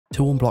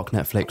To unblock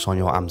Netflix on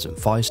your Amazon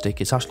Fire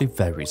Stick, it's actually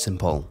very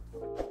simple.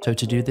 So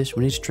to do this,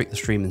 we need to trick the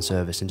streaming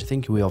service into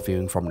thinking we are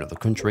viewing from another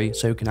country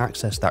so we can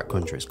access that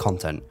country's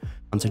content.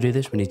 And to do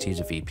this, we need to use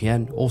a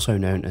VPN, also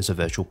known as a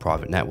virtual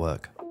private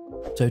network.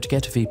 So to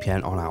get a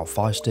VPN on our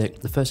Fire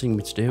Stick, the first thing we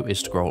need to do is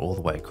scroll all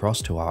the way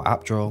across to our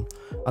app drawer,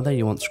 and then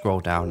you want to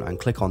scroll down and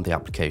click on the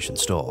application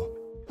store.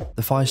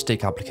 The Fire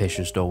Stick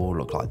application store will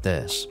look like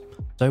this.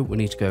 So we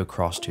need to go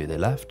across to the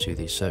left to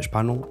the search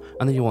panel,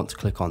 and then you want to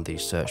click on the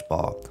search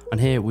bar,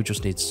 and here we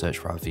just need to search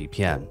for our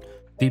VPN.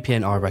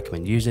 VPN I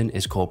recommend using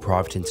is called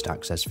Private Internet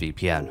Access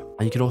VPN,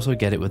 and you can also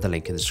get it with the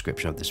link in the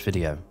description of this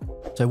video.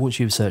 So once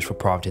you've searched for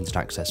Private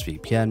Internet Access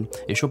VPN,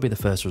 it should be the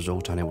first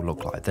result and it will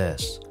look like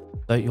this.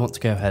 So you want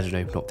to go ahead and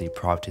open up the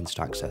Private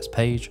Internet Access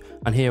page,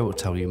 and here it will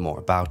tell you more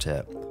about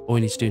it. All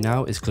you need to do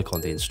now is click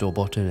on the install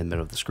button in the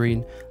middle of the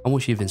screen, and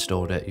once you've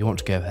installed it, you want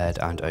to go ahead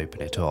and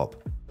open it up.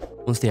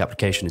 Once the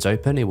application is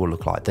open, it will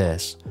look like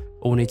this.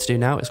 All we need to do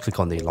now is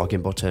click on the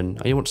login button,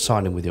 and you want to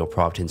sign in with your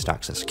Private Internet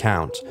Access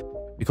account.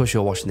 Because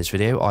you're watching this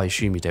video, I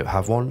assume you don't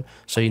have one,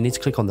 so you need to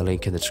click on the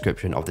link in the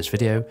description of this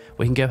video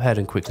where you can go ahead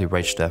and quickly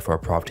register for a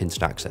Private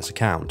Internet Access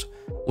account.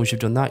 Once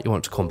you've done that, you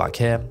want to come back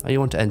here and you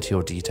want to enter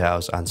your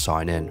details and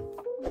sign in.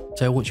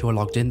 So once you're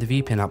logged in,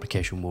 the VPN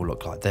application will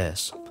look like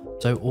this.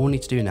 So all we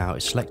need to do now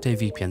is select a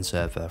VPN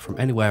server from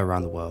anywhere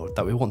around the world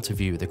that we want to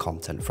view the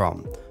content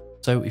from.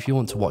 So if you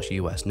want to watch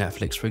US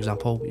Netflix, for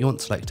example, you want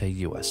to select a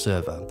US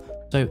server.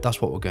 So that's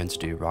what we're going to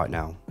do right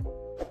now.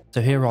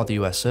 So here are the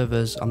US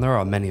servers, and there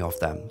are many of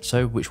them,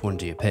 so which one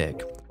do you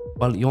pick?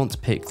 Well, you want to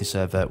pick the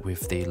server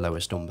with the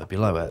lowest number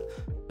below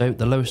it. So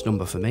the lowest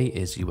number for me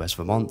is US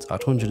Vermont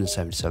at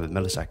 177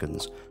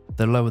 milliseconds.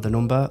 The lower the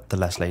number, the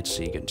less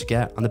latency you're going to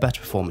get, and the better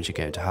performance you're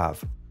going to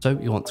have. So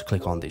you want to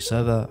click on the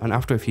server, and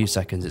after a few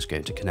seconds it's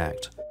going to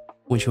connect.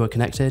 Once you are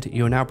connected,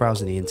 you are now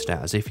browsing the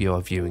internet as if you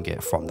are viewing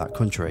it from that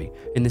country,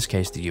 in this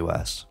case the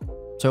US.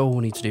 So all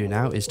we need to do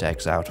now is to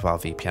exit out of our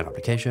VPN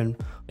application,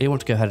 and you want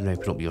to go ahead and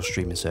open up your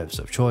streaming service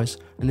of choice.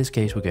 In this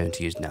case, we're going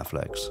to use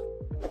Netflix.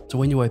 So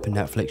when you open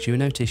Netflix, you will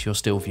notice you're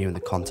still viewing the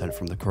content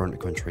from the current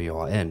country you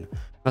are in.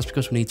 That's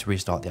because we need to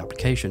restart the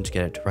application to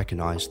get it to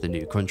recognize the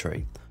new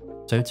country.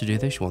 So to do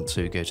this, you want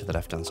to go to the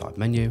left hand side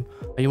menu,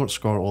 and you want to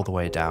scroll all the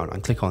way down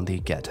and click on the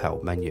Get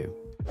Help menu.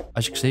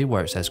 As you can see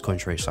where it says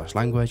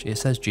country/language, it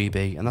says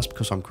GB, and that's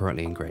because I'm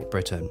currently in Great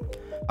Britain.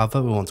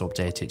 However, we want to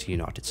update it to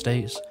United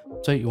States.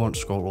 So you want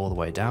to scroll all the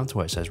way down to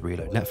where it says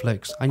Reload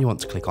Netflix, and you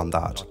want to click on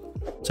that.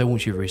 So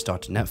once you've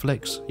restarted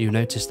Netflix, you'll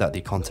notice that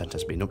the content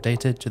has been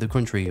updated to the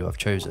country you have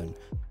chosen.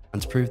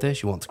 And to prove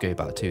this, you want to go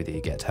back to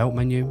the Get Help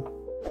menu.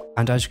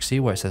 And as you can see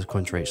where it says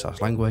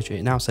country/language,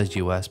 it now says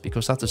US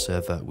because that's the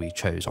server we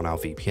chose on our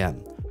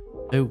VPN.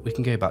 So we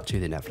can go back to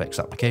the Netflix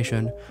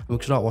application, and we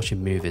can start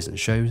watching movies and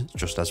shows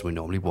just as we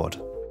normally would.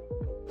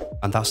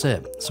 And that's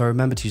it. So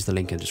remember to use the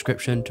link in the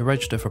description to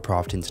register for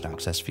Private Internet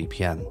Access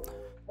VPN.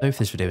 So if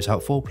this video is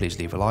helpful, please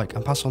leave a like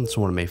and pass on to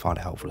someone who may find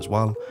it helpful as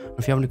well. And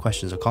if you have any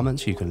questions or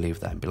comments, you can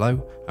leave them below,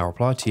 and I'll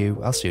reply to you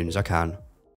as soon as I can.